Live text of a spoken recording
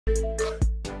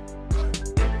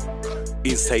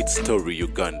Inside Story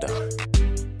Uganda,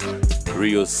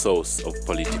 real source of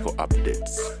political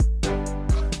updates.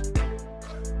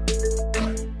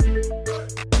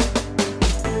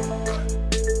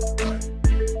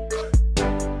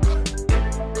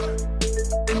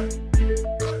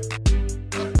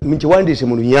 Mchiwandisi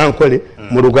mu Lunyankole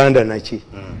mu Luganda naki.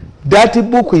 That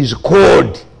book is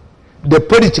called The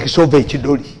Politics of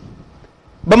Ekidoli.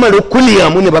 Bamala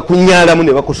okunyamu ne bakunyalamu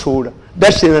ne bakusuula.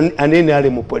 That's an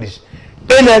NRM policy.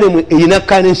 NRM ina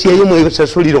currency yemu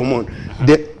esasulira omuntu.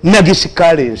 The Nagisi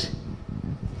currency.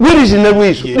 Where is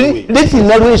Nalweyiso? Let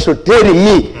Nalweyiso tell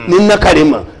me nina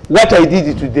kalema what I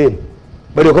did to them.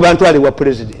 But okubantu ali wa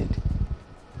president.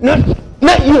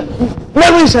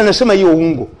 Nalweyiso anasema yo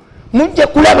ungo. Mujja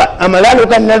kulaba amalalo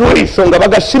ga Nalweyiso nga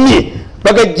bagasimye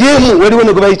bagajemu waliwo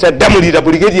ne kubayita damulira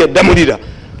brigade ya damulira.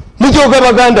 Mujja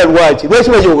ogabaganda lwaki lwaki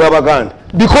bajja ogabaganda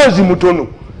because mutono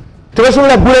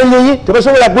tebasobola gula nyonyi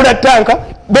tebasobola gula tanka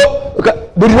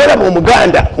buli wala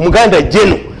omuganda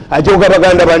jeno ajja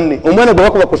ogabaganda banne omwana gwe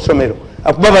bakuba ku ssomero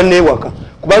akuba banne ewaka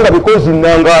kubanga because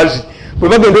nangazi bwe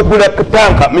bagenda okugula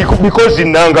tanka because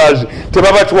nangazi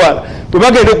tebabatwala bwe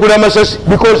bagenda okugula amasasi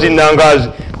because nangazi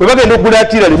bwe bagenda okugula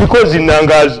atirali because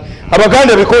nangazi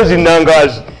abaganda because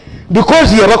nangazi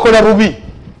because yabakola bubi.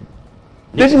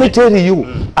 Let me tell you,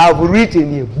 I've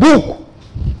written a book,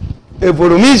 a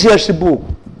voluminous book,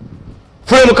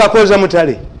 from Kakoza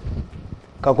Mutale.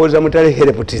 Kakoza Mutale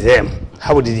helped them.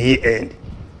 How did he end?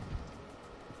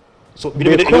 So,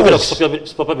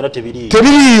 Sipapa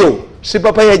Tebiriyo,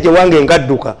 Sipapa yaje wange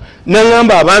ngadduka.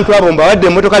 Nangamba abantu abo mbawadde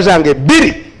emmotoka zange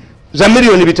 2 za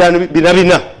milioni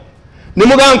 5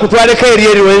 Nemugamba kutwaleko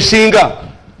eri wensinga.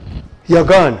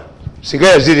 Yagaana.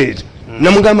 Sigaya zireeta.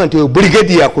 Namugamba nti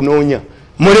brigade yakunoonya.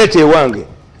 Mulete wange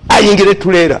ayingire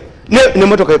tulera ne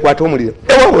motoka ekwata omuliro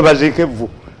ewa baziike vu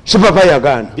Sipapa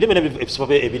yagana.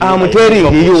 I'm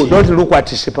telling you, don't look at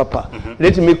Sipapa.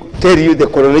 Let me tell you the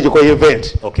chronological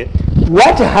event. Okay.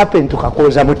 What happened to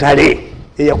Kakoza Mutale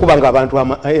eyakubanga abantu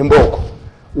emboko?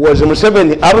 Was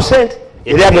Museveni absent?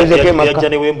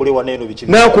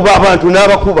 Now kuba abantu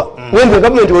n'abakuba. When the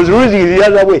government was losing the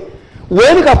other way,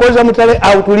 when Kakoza Mutale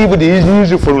outlived his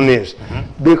usefulness,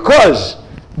 because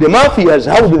the mafias,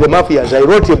 how do the mafias? I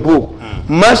wrote a book,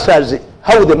 Masters,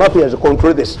 how the mafias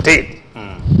control the state.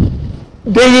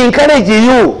 They encourage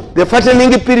you. The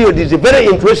fattening period is very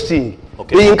interesting.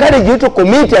 Okay. They encourage you to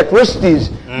commit atrocities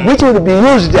which will be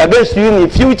used against you in the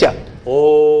future.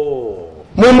 Oh.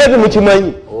 Mumbebe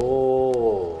muchimanyi.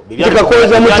 Oh.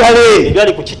 Kakoza Mutale.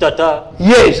 Bibyali kuchitata.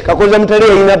 Yes, Kakoza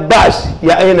Mutale ina bus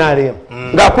ya NRM.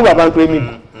 Ngakuba abantu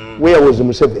emibu. Where was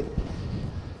Museveni?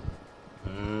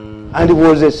 And he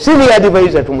was a senior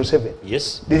advisor to Museveni.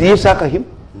 Yes. Did he sack him?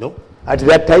 No. At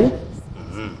that time?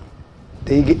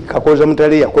 Kakoza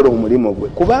Mutale yakola omulimo gwe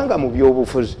kubanga mu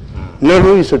byobufuzi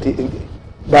Nalweyiso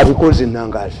babikoze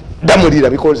nangazi damulira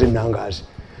bikoze nangazi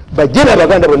bajjena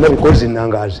baganda bonna bikoze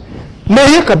nangazi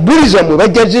naye kabuliza mwe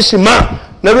bajja zisima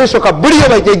Nalweyiso kabuliyo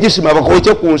bajja zisima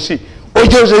bakoche ku nsi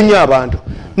ojoze nnyo abantu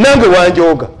nange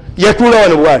wanjoga yatula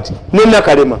wano bwati nena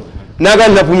kalema naga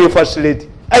navumye facility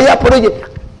aya project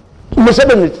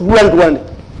Museveni tuwandwande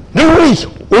Nalweyiso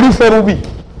olifa bubi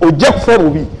ojja kufa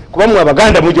bubi kubamu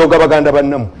abaganda mujoga baganda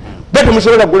bannamu bete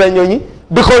musobola gula nyonyi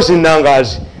because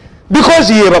nangazi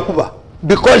because yebakuba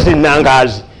because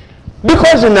nangazi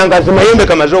mayembe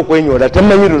kamaze okwenyola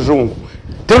temanyi luzungu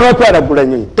tebatwala gula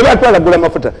nyonyi tebatwala gula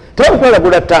mafuta tebatwala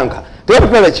gula tanka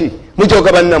tebatwala ki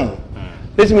mujoga bannamu.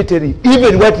 Let me tell you,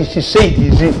 even what she said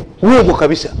is uongo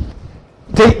kabisa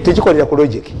tekikolera ku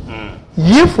logic.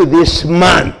 If this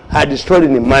man had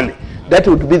stolen money, that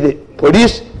would be the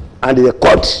police and the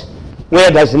courts. Where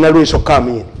does Nalweyiso come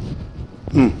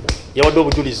in? Yawadde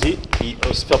obujulizi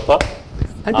Sipapa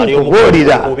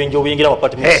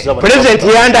President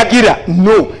yandagira.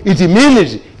 No, it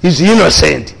means he's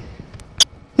innocent.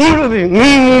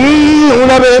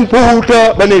 Unabe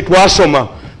mputa bane twasoma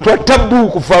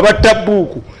twatabuku fa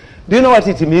batabuku. Do you know what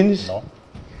it means? No.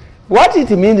 What it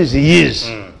means is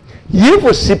if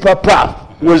Sipapa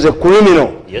was a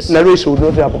criminal, yes, Nalweyiso would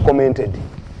not have commented.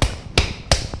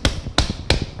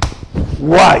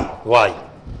 Why?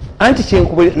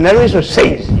 Nalweyiso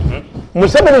says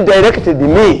Museveni directed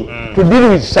me to deal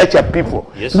with such a people,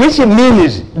 yes, which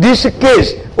means this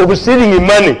case of stealing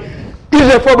money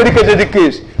is a fabricated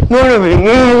case.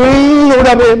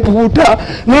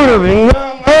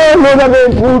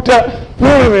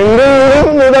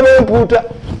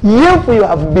 If you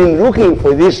have been looking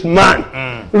for this man,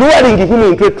 luring him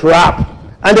into a trap,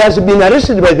 and has been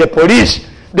arrested by the police,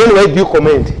 then why do you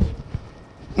comment?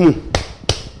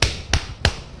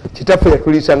 Chitafu ya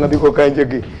kulisa ngabiko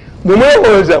kanjege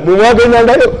mumwewoza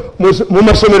mumwagendangayo mu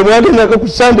masomero mwagendanga ku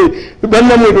Sunday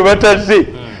bannamwe bwe batazze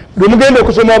mugenda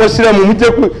okusoma abasiraamu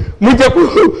mujja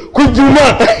ku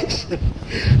Juma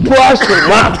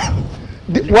twasoma.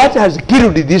 What has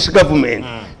killed this government?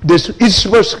 Its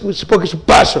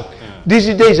spokesperson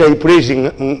these days are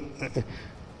praising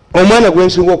omwana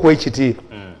gwensinga okwekitiibwa.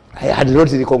 I had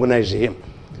not recognized him.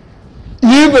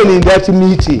 Even in that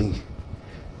meeting,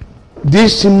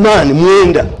 this man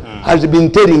Mwenda has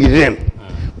been telling them,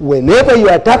 whenever you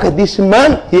attack this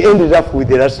man, he ends up with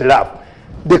the last laugh.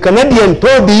 The Canadian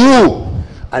told you,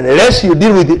 unless you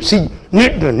deal with it, see,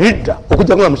 nida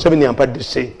okuja nga Museveni ampadde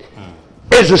sente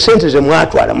ezo sente ze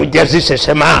mwatwala mujja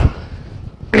zisesema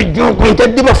ejjogo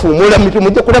ntadde bafuumula mitu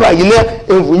mujja kulaba ayina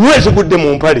envunyu ezigudde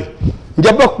mu mpale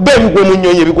njaba kuba ebigwo mu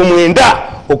nnyonyi ebigwo mwenda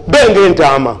okubenga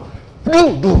entaama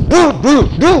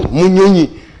munyonyi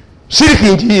siriki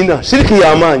njiina siriki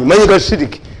y'amaanyi manyiga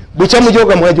siriki bukya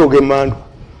mujoga mwajoga emmandu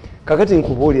kakati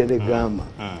nkubuulira negamba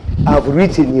I've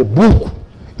written a book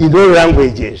in all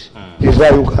languages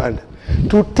eza Uganda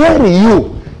to tell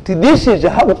you this is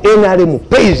how NRM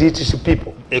pays its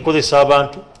people. Ekozesa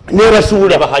abantu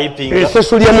nebasuula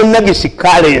esasulya munnagisi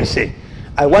currency.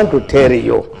 I want to tell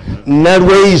you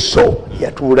Nalweyiso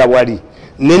yatuula wali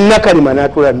nennakalima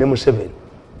n'atuula ne Museveni.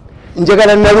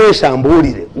 Njagala Nalweyiso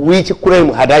ambuulire which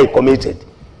crime had I committed.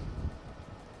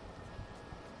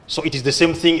 So it is the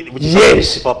same thing which is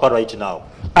yes. Sipapa right now.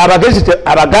 Abagezi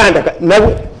abaganda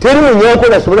teri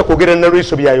munyankola asobola kwogera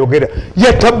Nalweyiso byayogera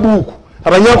yattabuuku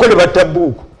abanyankola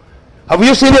battabuuku. Have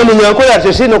you seen munyankola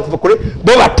atesina okuvukule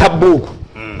bo battabuuku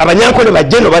abanyankola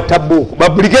bajjeno battabuuku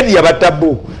babrigedi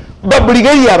yabattabuuku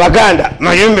babrigedi abaganda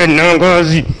mayembe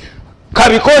nangazi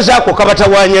kabikoza ako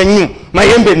kabatawanya nnyo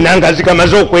mayembe nangazi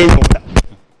kamaze okwenyuka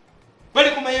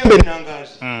bali ku mayembe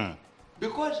nangazi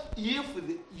because if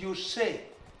you say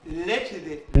let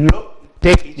the law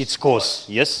take its course.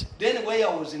 Yes. Then where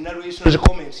was Nalweyiso's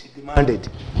comments demanded.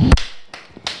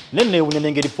 Nene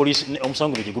unyanengeri police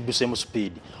omusango giguddusemu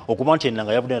speed okuba nti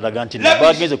enanga yavudde nalaga nti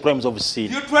bagenze crimes of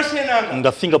sin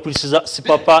nga fingerprints za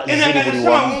Sipapa ziri buli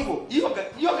wamu.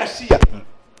 Yo Garcia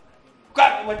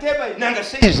whatever nanga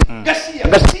says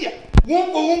Garcia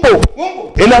wumbo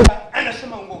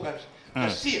anasema wumbo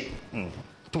Garcia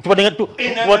tubadde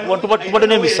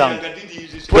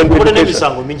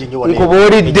n'emisango mingi nnyo wano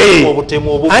nkubuulidde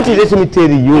anti let me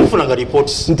tell you ufunanga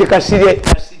reports nti Kasirye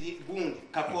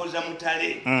Kakoza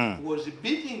Mutale was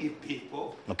beating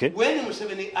people when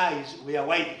Museveni's eyes were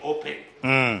wide open.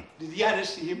 Did you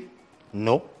arrest him?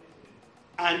 No.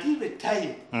 Until the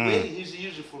time when his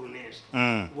usefulness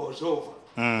was over.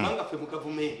 Manga fe mu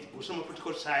government usoma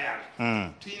political science.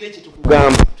 Tuyina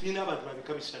ekitukugamba tuyina abantu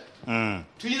babika bisatu.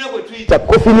 Tuyina bwe tuyita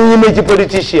coffee image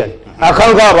politician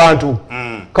akanga abantu.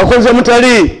 Kakoza Mutale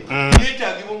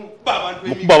yeetagibwa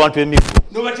mukuba abantu emifu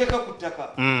n'obateeka ku ttaka.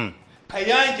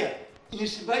 Kayanja in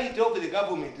spite of the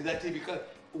government that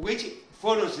which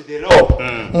follows the law.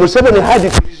 Museveni had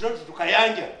to resort to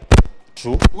Kayanja.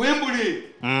 True. Wembley.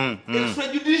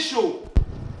 Extrajudicial.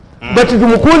 But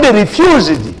Tumukunde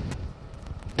refused.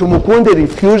 Tumukunde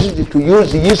refused to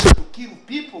use his to kill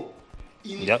people.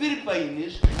 In the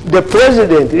Philippines, the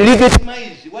president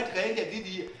legitimized what Kayanja did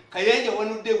here. Kayanja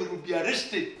one day will be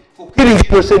arrested for killing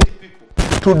innocent people.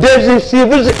 Today's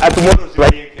civils at tomorrow's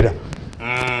Vayekera.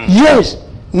 Yes.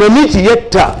 Namiti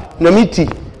yatta Namiti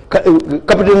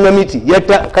Captain Namiti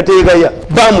yatta Kategaya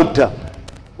Bamutta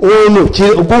ono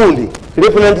gundi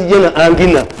Lieutenant General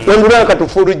Angina Wandura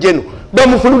Katufuru Geno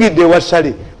Bamufulugidde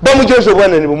wasale bamujozo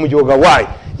bwana ne bumujoga why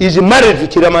is married to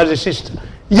Chirama's sister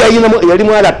yali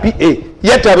mu RPA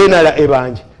yatta benala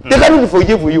ebanje they cannot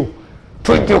forgive you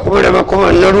tujja kubera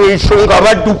bakoba Nalweyiso nga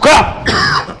badduka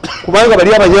kubanga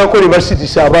bali abanyakole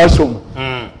basitisa abasoma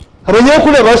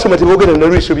abanyakole abasoma tebogera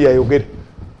Nalweyiso byayogera.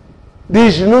 There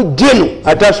is no genu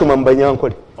atasoma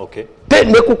mbanyankole. Okay.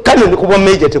 Ne kukane ne kuba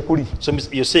major tekuli. So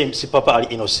you're saying Sipapa are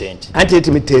innocent. And let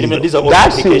me tell you,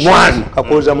 that's one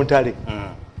Kakoza Mutale.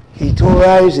 He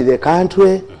terrorized the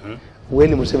country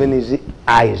when Museveni's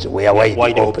eyes were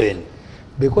wide open.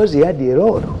 Because he had a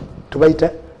role to fight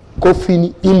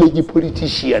coffin image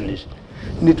politicians.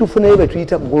 Nitufuna ibe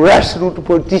tuita grassroots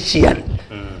politician.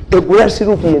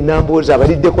 Grassroots ye namboza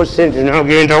abaliddeko sente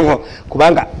n'ogenda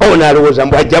kubanga ono alowooza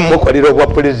mbu ajja mmukolera obwa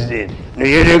pulezidenti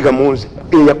neyerenga munzi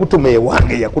eyakutuma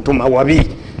ewange yakutuma wabi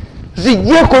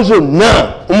zijjeko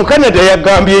zonna omukanada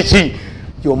yagambye eki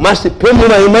you must pay me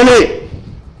my money.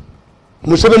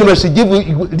 Museveni must give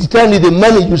return the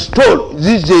money you stole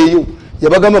zizeeyo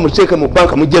yabagamba muteeke mu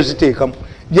banka mujja ziteekamu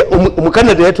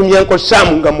omukanada yatumye Uncle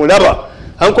Sam nga mulaba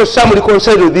Uncle Sam li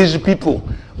consider these people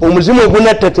omuzimu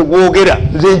ogunatta tegwogera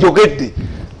nze njogedde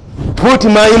put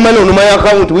my money on my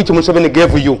account which Museveni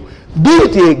gave you. Do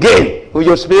it again with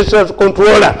your special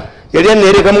controller. Yali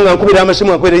anereka munga nkubira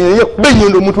amasimu akwere nje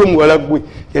kubenyondo omutwe muwala gwe.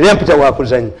 Yali ampita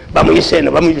wakuzanya.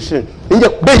 Bamuyisena. Nje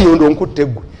kubenyondo nkutte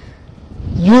gwe.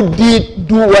 You did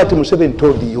do what Museveni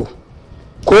told you.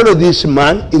 Call this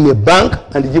man in a bank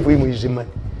and give him his money.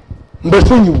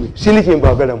 Mbasunyiwe sini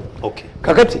kyembagalamu. Okay.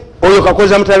 Kakati oyo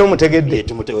kakoza mutale omutegedde.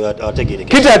 Ategedde.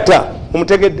 Kitata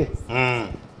omutegedde.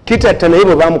 Kitata naye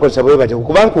bwe bamukozesa bwe batyo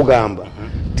kuba nkugamba.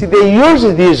 They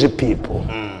use these people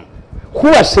who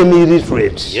are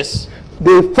semi-literate. Yes.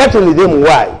 They fatten them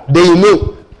why? They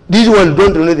know. These ones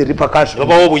don't know the repercussions.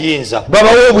 Babawo obuyinza.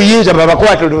 Babawo obuyinza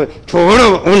babakwata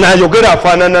unayogera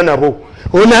afaanana nabo.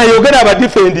 Unayogera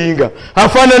abadifendinga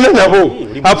afaanana nabo.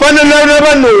 Afaanana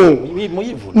nabano.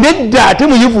 Nedda ate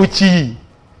muyivu ki?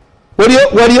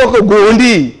 Waliyo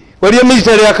gundi. Waliyo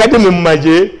military academy mu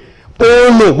maje.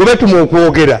 Ono gwe batuma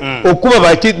okwogera okuba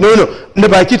baki nono ne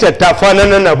bakita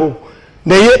tafaanana nabo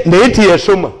naye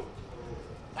tiyasoma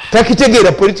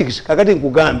takitegeera politics kakati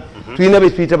nkugambe tulina be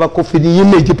tuyita ba coffee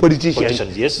image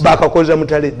politicians bakakoza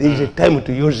mutale there is a time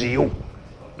to use you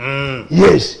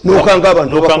yes nokanga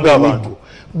abantu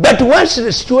but once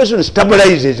the situation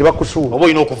stabilizes bakusuula obo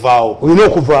ino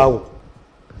okuvaawo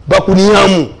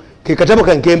bakunyamu ke kataba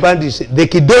kankempandise the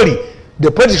kidoli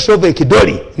the politics of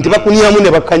Ekidoli nti bakuniyamu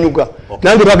ne bakanyuga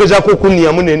nange bagezaako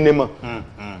okuniyamu n'ennema.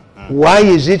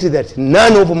 Why is it that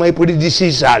none of my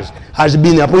predecessors has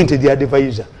been appointed the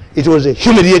advisor? It was a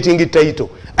humiliating title.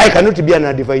 I cannot be an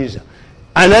advisor.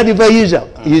 An advisor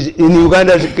is, in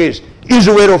Uganda's case, is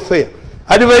welfare.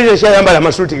 Advisor shayambala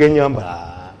masuti genyamba.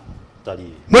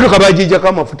 Motoka bajijjako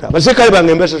amafuta basekale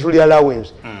bange mbasasuli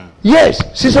allowance. Yes,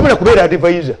 sisobola kubeera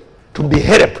advisor to be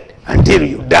helped until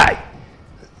you die.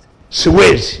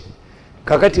 Siwezi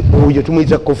kakati oyo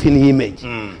tumuyita coffin image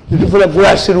netufuna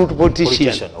grassroots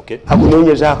politician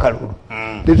akunonyeza akalulu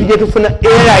netujja tufuna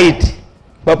elite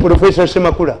ba Professor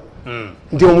Semakula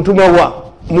nti omutuma wa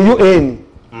mu UN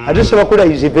ate Semakula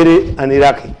is very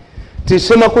unlucky ti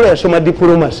Semakula yasoma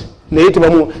diplomacy naye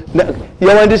tebamu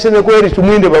yawandise ne kweri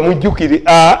tumwinde bamujjukire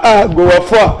go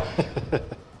wafa.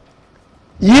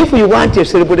 If you want a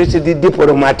celebrated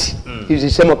diplomat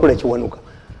is Semakula Kiwanuka.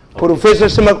 Professor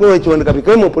Semakula Kiwanuka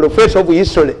became a professor of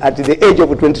history at the age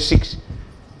of 26.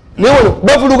 No,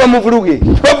 bavuluga muvuluge.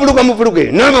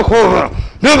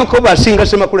 Never cover singer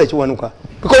Semakula Kiwanuka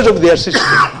because of their system.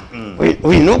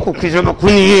 We know kukiza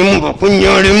bakuniye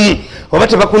bakunyolemu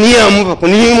obate bakuniyamu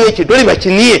bakuniyimu ekidoli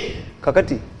bakiniye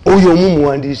kakati oyo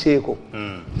mumuwandiseeko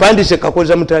pandise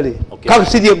kakoza mutale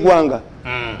kasirye gwanga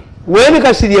when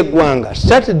kasirye gwanga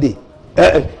Saturday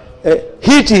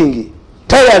hitting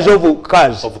tires of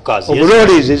cars of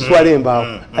lorries ezitwala embaawo.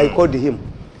 I called him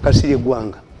kasirye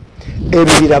gwanga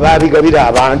ebibira babigabira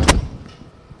abantu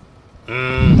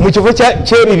mu kifo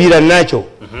ky'ebibira nakyo.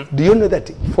 Do you know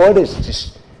that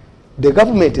forests, the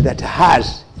government that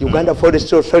has Uganda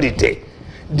Forest Authority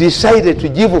decided to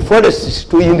give forests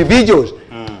to individuals?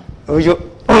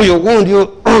 Oyo gundi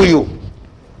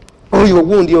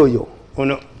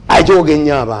ono ajoga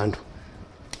ennyo abantu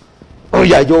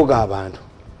oyo ajoga abantu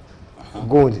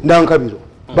gundi nankabiro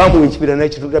bamuwa ekibira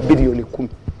n'ekituta biliyoni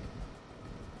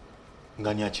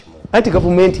 10 anti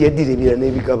gavumenti yaddira ebira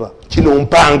n'ebigaba kino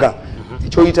mpanga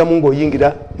ekyoyitamu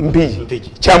ng'oyingira mpigi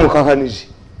kyamukakanizi.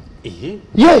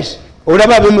 Yes,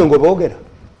 olaba abemwe ng'oboogera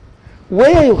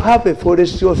where you have a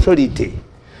forest authority,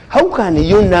 how can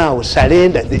you now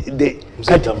surrender the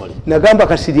nagamba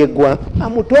kasirye gwanga?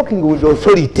 I'm talking with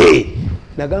authority.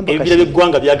 Nagamba kasirye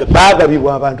gwanga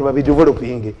bagabibwa abantu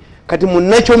babideveloping kati mu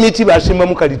nacho miti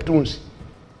basimbamu kalitunsi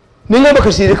ningamba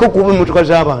kasirye ko kuba mutuka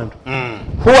z'abantu.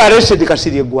 Who arrested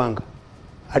kasirye gwanga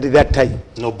at that time?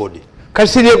 Nobody.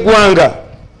 Kasirye gwanga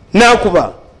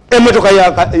nakuba emotoka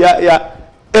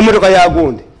ya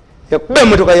gundi yakuba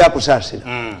emotoka ya kusasira.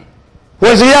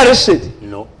 Was he arrested?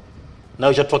 No. Now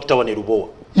you tractor one Rubowa.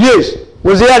 Yes.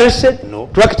 Was he arrested? No.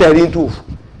 Tractor yali ntuufu.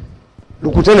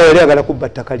 Lukutana yali agala kubba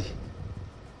ttakali.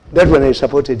 That when I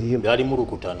supported him. Yali mu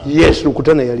Lukutana. Yes,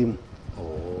 Lukutana yalimu.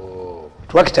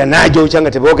 Tractor najo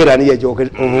changa tebogera ni yajoke.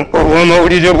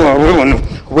 Omawulire bwabwe bono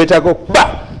obwetako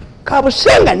ba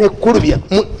kabusenga ne kulubya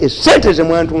esente ze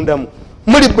mwantundamu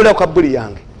muli bula kwa buli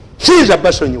yange sinza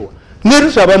basonyiwa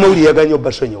nerusaba amawulire yaganyo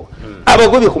basonyiwa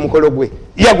abagobye ku mukolo gwe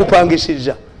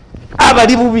yagupangisiza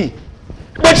abali bubi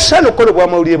batisana okolo bwa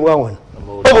mawulire bwawana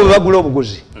obo bagula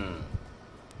obuguzi.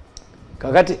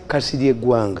 Kakati kasirye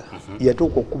gwanga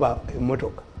yatuuka okuba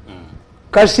emotoka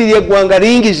kasirye gwanga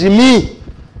lingi zimi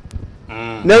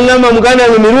nangamba muganda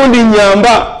we Mirundi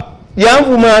nyamba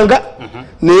yanvumanga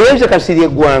naye nze kasirye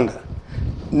gwanga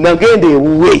nagenda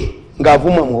ewuwe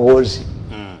ng'avuma muhoozi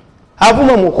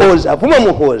avuma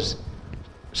muhoozi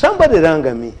somebody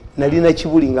ranga me nalina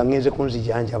kibuli nga ngenze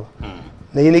kunzijanjaba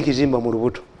naye nekizimba mu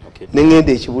lubuto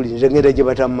nengenda ekibuli nze ngenda gye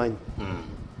batamanyi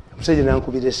omusajja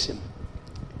nankubira essimu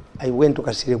I went to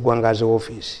Kasire Gwanga's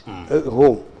office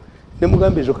home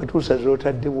nemugamba ezo katuusa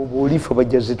zotaddewo bwolifa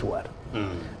bajja zitwala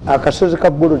akasozi ka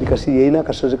Golodi Kasiri yalina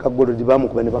akasozi ka Golodi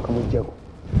bamukuba ne bakamuggyako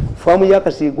faamu ya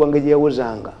Kasiri Gwanga gye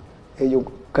yawozanga eyo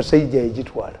Kasayija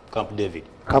yagitwala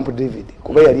Camp David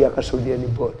kuba yali akasodian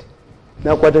board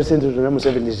nakwata sente zonna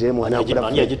Museveni zeemu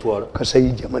anakula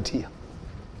Kasayija Matiya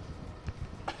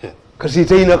Kasiri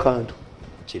talina kantu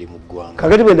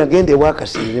kakati bwe nagenda ewa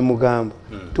Kasiri ne mugamba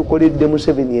tukoledde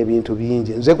Museveni ebintu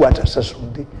bingi nze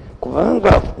kwatasasudde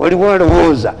kubanga waliwo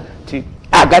alowooza ti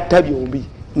agatta byombi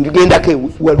ndigendako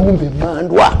Walumbe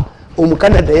Mandwa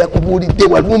Omukanada yakubuulidde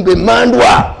Walumbe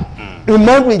Mandwa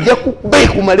emandwa ejja kukuba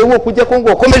ekumalewo okujjako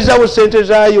ng'okomezawo sente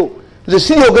zaayo nze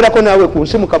siryogerako naawe ku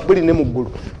nsi mu Kabuli ne mu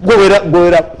ggulu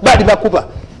gwewera bali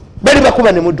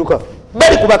bakuba ne mudduka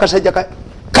bali kuba akasajja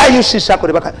kayusisako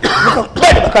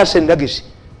bali bakasendagisi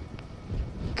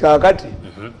kakati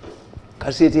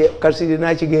Kasiri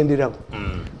nakigenderako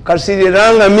Kasiri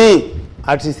rangami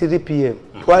at 3 PM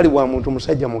twali wa muntu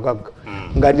musajja mugagga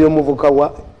nga ndi omuvuka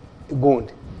wa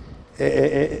gundi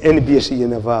NBS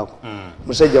yenavaako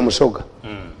musajja musoga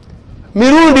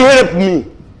Mirundi help me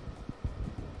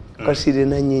Kasiri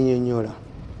nanyinyonyola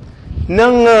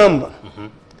nangamba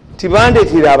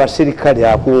tibandetira abasirikale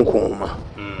akunkuuma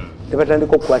ne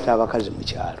batandika okukwata abakazi mu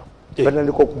kyalo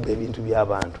batandika okuba ebintu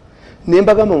by'abantu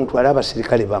nembagamba mutwala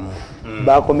abasirikale bammwe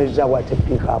bakomeza wate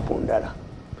pick up ndala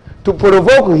to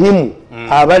provoke him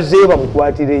abazze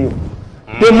bamukwatireyo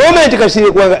the moment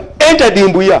Kasiri Gwanga entered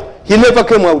Mbuya he never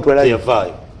came out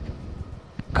alive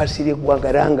Kasiri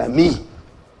Gwanga rangami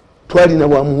twalina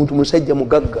wa muntu musajja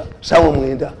mugagga sawa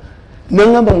mwenda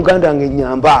nangamba muganda wange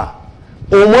nyamba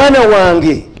omwana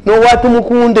wange no watu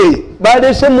mukunde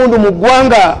balese mundu mu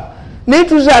ggwanga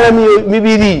nituzaala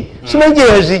mibiri simanyi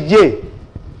yazijje.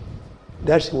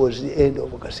 That was the end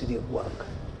of Kasiri Gwanga.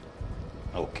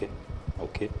 Okay.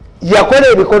 Yakola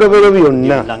ebikolobero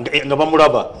byonna nga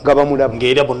bamulaba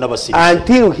ng'era bonna basiri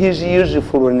until his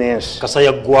usefulness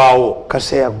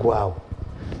kasayagwawo.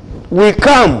 We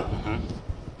come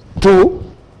to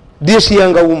this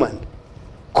younger woman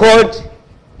called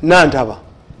Nantaba.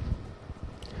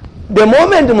 The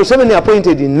moment Museveni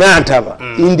appointed Nantaba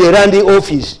in the Randi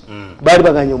office, bali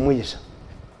baganya omuyisa.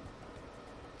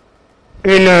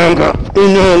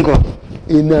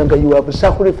 Inanga, you have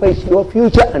sacrificed your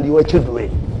future and your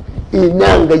children.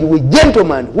 Inanga, you a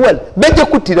gentleman. Well, beje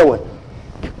kutira one.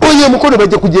 Oye mukono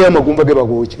beje kujya magumba ge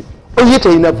bagoche. Oye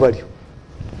tayina value.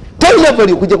 Tayina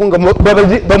value kujya kunga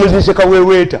bamuzise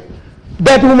kaweweta.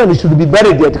 That woman should be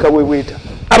buried at kaweweta.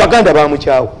 Abaganda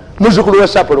bamukyawo. Muzukulu wa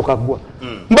Sapolo kagwa.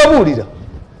 Mbabulira.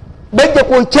 Beje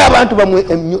kuoncha abantu bamwe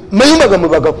mayumba gamwe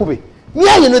bagakube.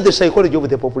 Yeah, you know the psychology of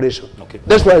the population. Okay.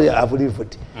 That's why I believe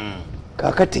it.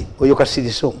 Kakati oyo Kasiri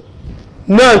so.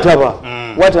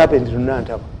 Nantaba. What happened to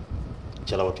Nantaba?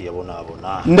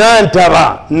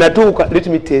 Nantaba natuka, let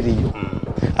me tell you.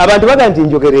 Abantu baganti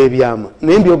njogera ebyama,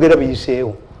 naye mbyogera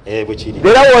biyiseewo.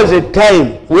 There was a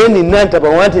time when Nantaba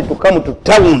wanted to come to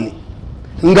town.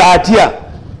 Ngaatya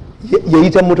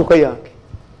yayita motoka yange.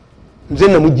 Nze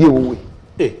namujje wuwe.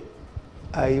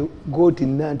 I got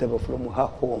Nantaba from her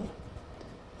home.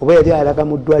 Oba yali alaga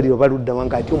mu ddwaliro baludda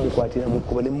wange ati omukwatira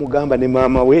mukuba ne mugamba ne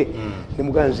maama we ne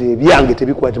muganze ebyange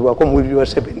tebikwatibwako omubiri wa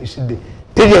sepeniside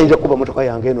teri ayinza kuba motoka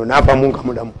yange eno n'avaamu nga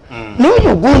mulamu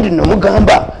n'oyo gundi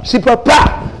namugamba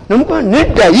Sipapa namugamba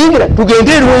nedda yingira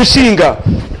tugende Rwensinga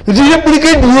nzire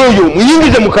buligedi oyo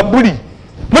muyingize mu Kabuli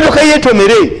motoka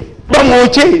yeetomere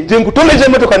bamwoke nze nkutomeze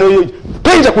motoka n'oyo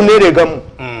toyinza kuneeregamu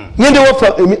ngende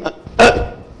wafa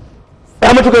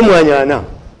amotoka emwanyana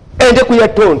ende kuya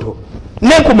tonto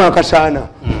nekuma akasana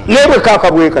nebwe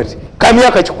kakabwe kati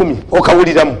kamyaka 10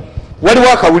 okawuliramu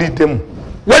waliwo akawuliddemu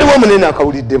waliwo munene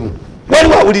akawuliddemu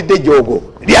waliwo awulidde jogo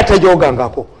lyata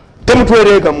jogangako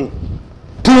temutweregamu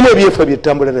tulina ebyefa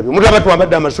byetambula nabyo mulaba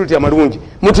twambadde amasuuti amalungi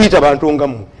mutuyita bantu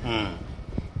ngamu.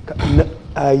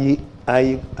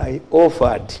 I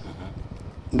offered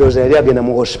ndoza yali agenda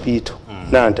mu hospital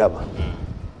Nantaba.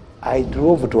 I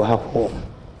drove to her home.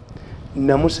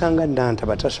 Namusanga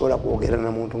Nantaba tasobola kwogera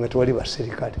na muntu nga tewali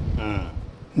basirikale.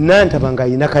 Nantaba nga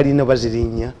ayina kalina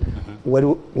bazirinya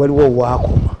waliwo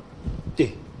waakoma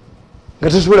nga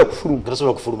tasobola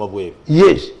kufuluma bweru.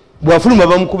 Yes, bwafuluma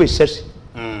bamukuba essasi.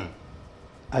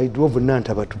 I drove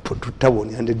Nantaba to town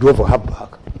and drove her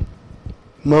back.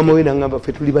 Mama we nangamba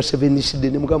ffe tuli baseveniside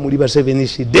ne mugamba muli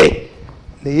baseveniside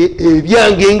naye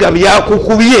ebyange nga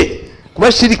byakukubye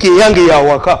kuba siriki eyange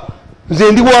yawaka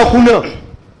nze ndi wakuna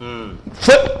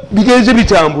bigenze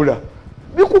bitambula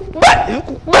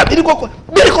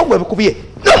biriko gwe bikubye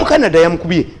n'omukanada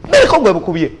yamukubye biriko gwe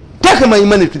bikubye take my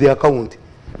money to the account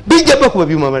bijja bakuba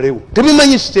bimamalewo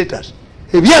tebimanyi status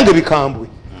ebyange bikambwe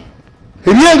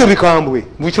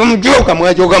mukimujoka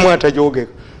mwajoga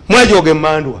mwatajogeka mwajoga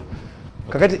emmandwa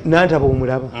kakati nantaba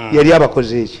omulaba yali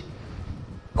abakoze eki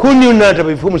kuni nantaba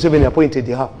before Museveni appointed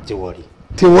her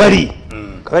tewali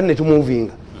kakati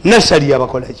netumuvinga nasali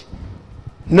abakolaki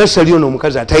nasali ono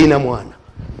omukazi atalina mwana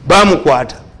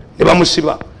bamukwata ne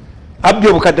bamusiba abbi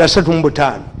obukadde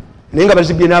 35 naye nga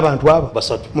bazibye n'abantu aba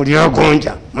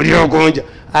muliogonja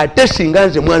ate singa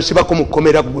nze mwansibako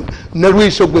mukomera gwe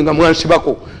Nalweyiso gwe nga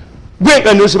mwansibako gwe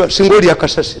nga nosiba singa oli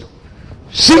akasasiro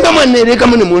singa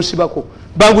mwanereekamu ne munsibako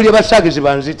bangulye basaagizi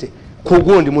banzite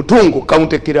kugundi mutungo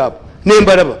county club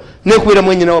nembalaba nekubira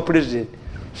mwenyina wa president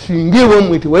singa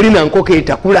ewamwe tewali nankoko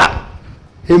etakula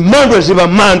emmandwa ziba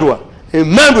mandwa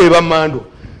emmandwa eba mandwa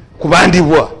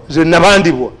kubandibwa ze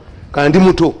nabandibwa kandi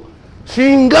muto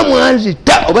singa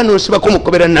mwanzita oba nosibako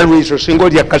mukobera Nalweyiso singa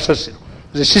oli akasasiro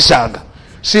ze sisanga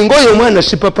singa oyo omwana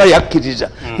Sipapa yakkiriza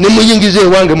ne muyingiza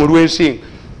ewange mu lwensinga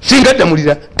singa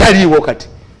ddamulira taliiwo kati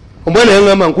omwana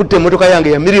yaŋŋamba nkutte emmotoka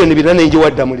yange ya miliyoni 4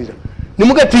 njiwaddamulira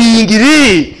nimuga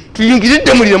tuyingire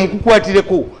ddamulira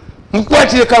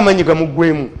mukukwatireko amanyi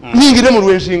gamuggwemu nyingire mu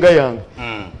lwensinga yange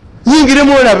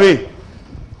nyingiremu olabe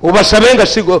obasabenga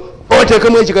sigo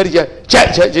oteekemu ekikali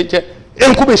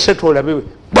enkuba 3 olabewe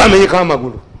bwamenyeka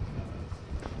amagulu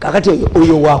kakati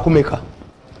oyo wakumeka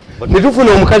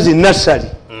netufuna omukazi Nasali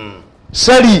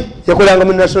Sali yakolanga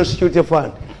mu National Security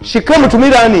Fund she came to me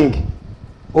running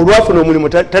olwafuna omulimu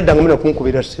taddanga mina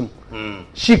kunkubira simu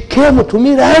she came to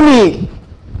me running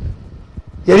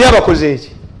yali abakoze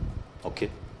eki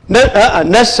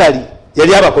Nasali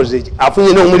yali abakoze eki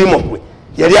afunye n'omulimu gwe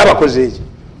yali abakoze eki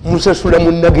musasula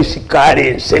mu nagisi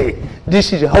currency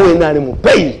this is how enani mu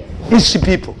pay these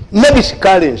people nagisi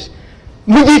currency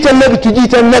mujita nagi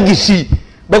tujita nagisi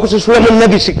bakusasula mu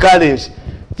nagisi currency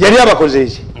yali abakoze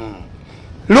eki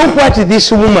look what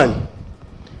this woman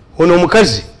ono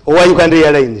omukazi owa Uganda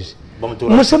Airlines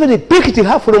Museveni picked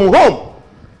her from home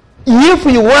if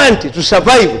you want to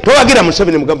survive towagira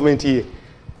Museveni mu government ye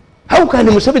how can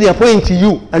Museveni appoint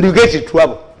you and you get in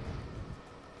trouble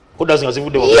who doesn't have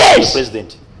the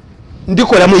president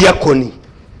ndikola mu yakoni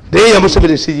naye ya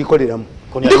Museveni siyikoleramu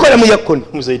ndikola mu yakoni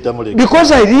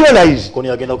because I realize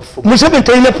Museveni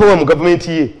talina power mu government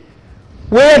ye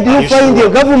where do you find a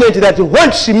government that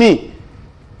wants me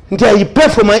nti I pay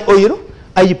for my oil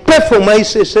I pay for my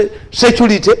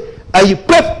security I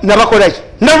pay nabakolaki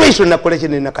Nalweyiso nakolaki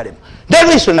ne nakalema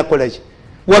Nalweyiso nakolaki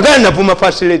wagana navuma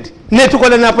first lady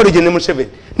netukola na apology ne Museveni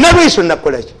Nalweyiso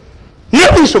nakolaki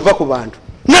Nalweyiso va ku bantu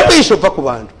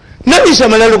Nalweyiso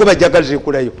amalalo ko bajagaze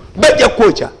kulayo bajja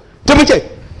kwocha temuche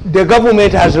the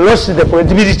government has lost the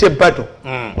credibility battle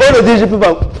all of these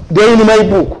people they are in my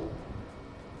book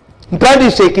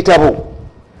mpandise ekitabo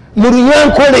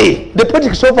mulunyankole the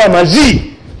politics of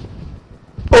amazi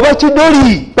oba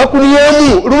kidoli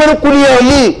bakuniyamu lumero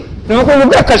kuniyamu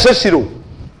nabakola akasasiro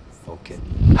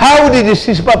how did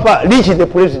Sipapa reach the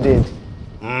president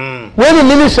when the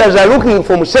ministers are looking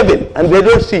for Museveni and they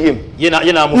don't see him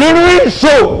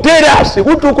so tell us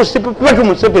who took Sipapa to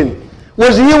Museveni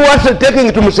was he what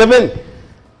taking to Museveni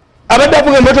abadde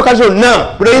avuga emmotoka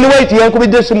zonna Brain White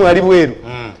yankubidde essimu ali bweru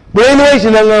Brain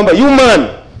White nangamba you man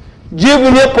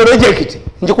give me a project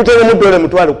njikuteremu dole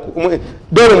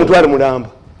mutwalo mulamba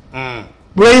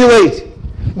Brain White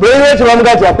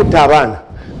bamugati akutta abaana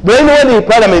Brain White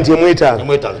parliament yemwetaaga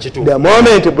the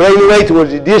moment Brain White was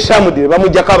disarmed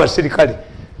bamujjako abasirikale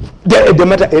the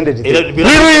matter ended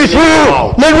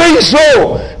Nalweyiso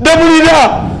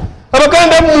dabulira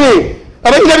abaganda mmwe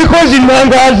abalina bikozi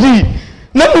nangazi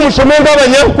namwe musomenga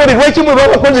abanyankole lwaki mwe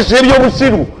babakozesa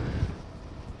ebyobusiru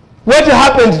what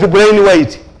happened to Brain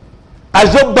White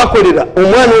azobakolera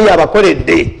omwana oyo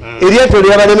abakoledde eryato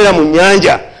lyabalemera mu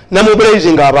nyanja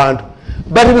namublazing abantu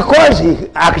but because he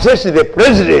accessed the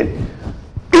president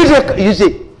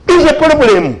is a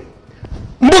problem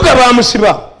mbuga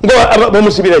bamusiba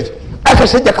bamusibiraki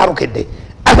akasajja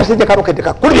karokedde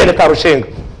kakulubya ne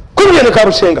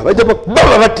karusenga bajja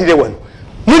baba battire wano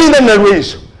mulinga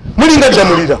Nalweyiso mulinga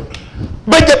Damulira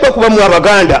bajja bakubamu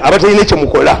abaganda abatalina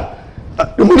ekyemukola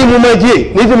muli mu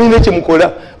magye naye temulina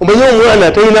ekyemukola omanye omwana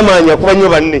atalina maanyi akuba nnyo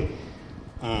banne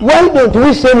why don't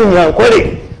we send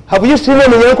Munyankole have you seen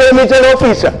Munyankole military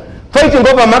officer fighting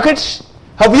over markets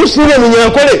have you seen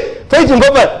Munyankole fighting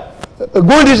over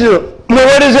goods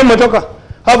mweweleze emmotoka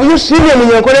have you seen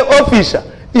Munyankole officer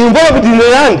involved in the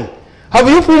land have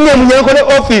you fully Munyankole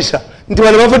officer nti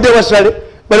bano bavudde wasale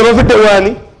bano bavudde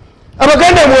wani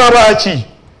abaganda mwabaki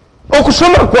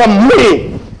okusoma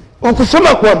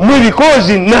kwa mmwe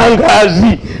because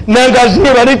nangazi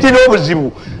ebaletera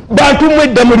obuzibu bantu mmwe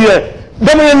damulira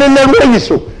ne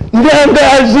Nalweyiso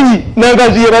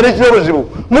nangazi ebaletera obuzibu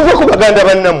muve ku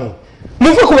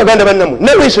baganda bannammwe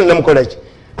Nalweyiso namukolaki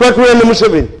twatula ne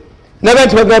Museveni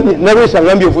naganti bagambye Nalweyiso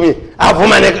agambye ovumye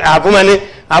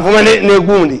avuma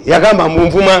negundi yagamba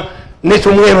munvuma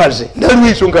nekyomwebaze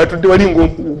Nalweyiso ngaatudde wali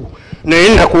ng'omugugu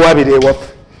naye nakuwabira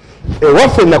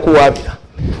ewaffe nakuwabira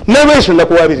Nalweyiso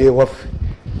nakuwabira ewaffe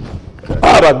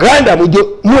abaganda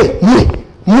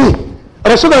mwe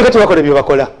abasoga nga tebakola bye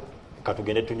bakola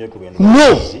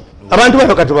abantu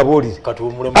bano katubabuulire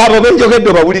abo benjogedde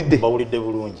obawulidde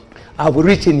abo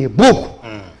written a book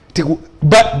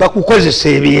bakukozesa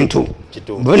ebintu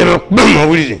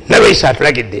bamawulire Nalweyiso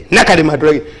atulagidde Nakalema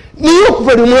atulagidde niye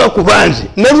okuva lwakubanze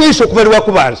Nalweyiso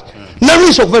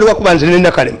okuva lwakubanze ne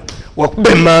Nakalema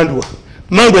wakuba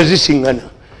emandwa zisiŋŋana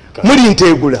muli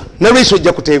nteegula Nalweyiso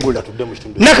ojja kuteegula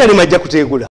Nakalema ajja kuteegula